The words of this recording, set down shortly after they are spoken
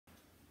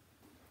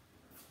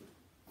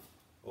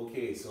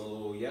Okay,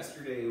 so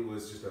yesterday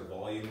was just a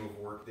volume of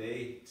work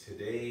day.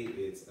 Today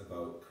it's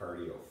about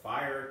cardio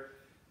fire,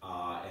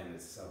 and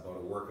it's about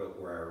a workout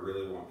where I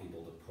really want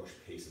people to push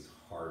paces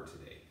hard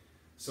today.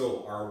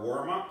 So our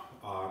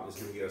warm-up is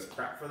going to get us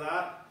prepped for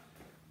that.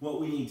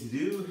 What we need to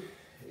do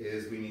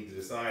is we need to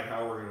decide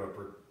how we're going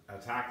to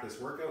attack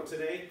this workout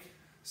today.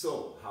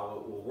 So how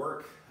it will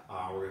work,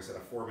 we're going to set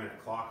a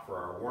 4-minute clock for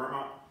our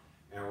warm-up,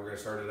 and we're going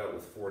to start it out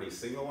with 40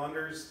 single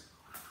unders.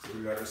 So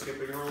we've got our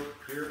skipping rope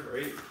here,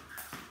 right?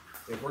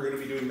 If we're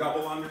going to be doing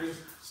double unders,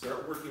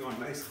 start working on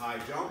nice high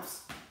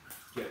jumps.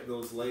 Get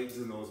those legs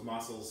and those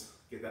muscles,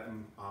 get that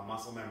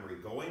muscle memory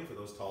going for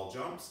those tall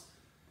jumps.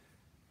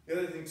 The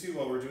other thing too,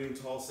 while we're doing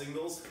tall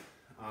singles,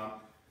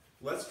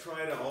 let's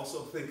try to also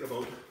think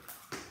about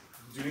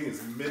doing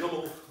this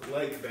minimal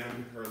leg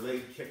bend or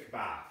leg kick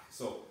back.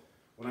 So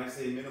when I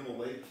say minimal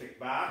leg kick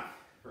back,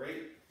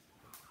 right,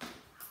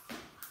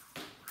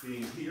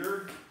 being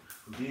here,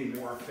 being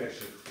more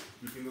efficient,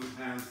 keeping those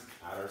hands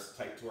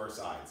tight to our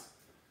sides.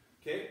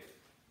 Okay,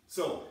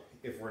 so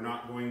if we're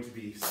not going to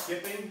be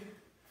skipping,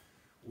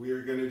 we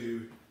are going to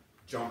do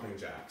jumping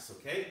jacks,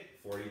 okay?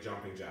 40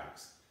 jumping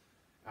jacks.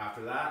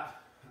 After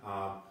that,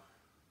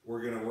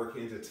 we're going to work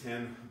into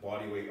 10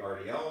 bodyweight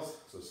RDLs,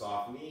 so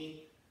soft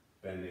knee,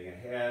 bending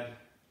ahead,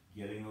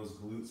 getting those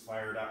glutes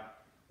fired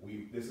up.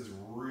 This is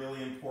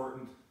really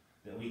important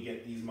that we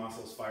get these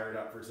muscles fired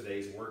up for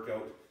today's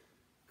workout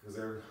because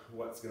they're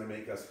what's going to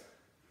make us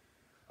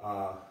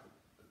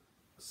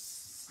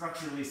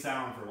structurally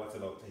sound for what's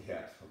about to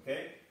hit,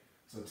 okay?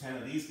 So 10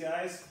 of these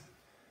guys.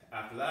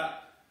 After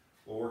that,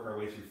 we'll work our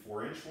way through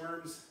 4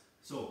 inchworms.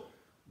 So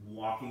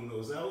walking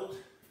those out,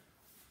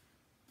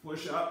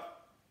 push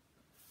up,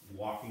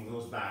 walking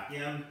those back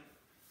in.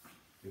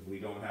 If we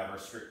don't have our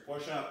strict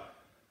push up,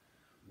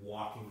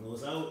 walking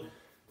those out,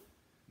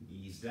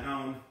 knees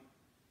down,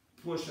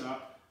 push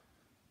up,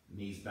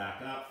 knees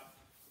back up,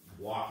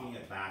 walking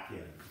it back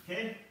in,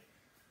 okay?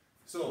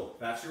 So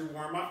that's your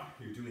warm up.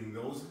 You're doing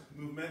those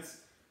movements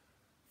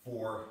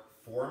for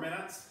 4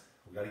 minutes.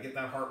 We've got to get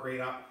that heart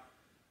rate up.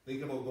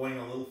 Think about going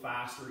a little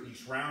faster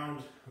each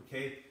round,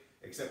 okay?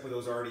 Except for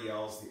those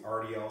RDLs. The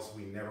RDLs,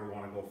 we never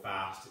want to go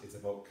fast. It's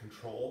about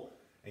control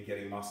and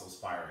getting muscles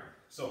firing.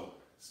 So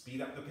speed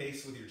up the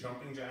pace with your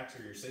jumping jacks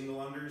or your single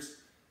unders.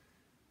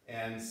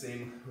 And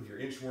same with your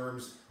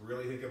inchworms.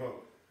 Really think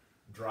about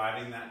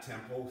driving that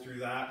tempo through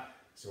that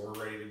so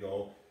we're ready to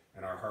go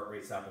and our heart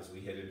rate's up as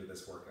we hit into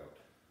this workout.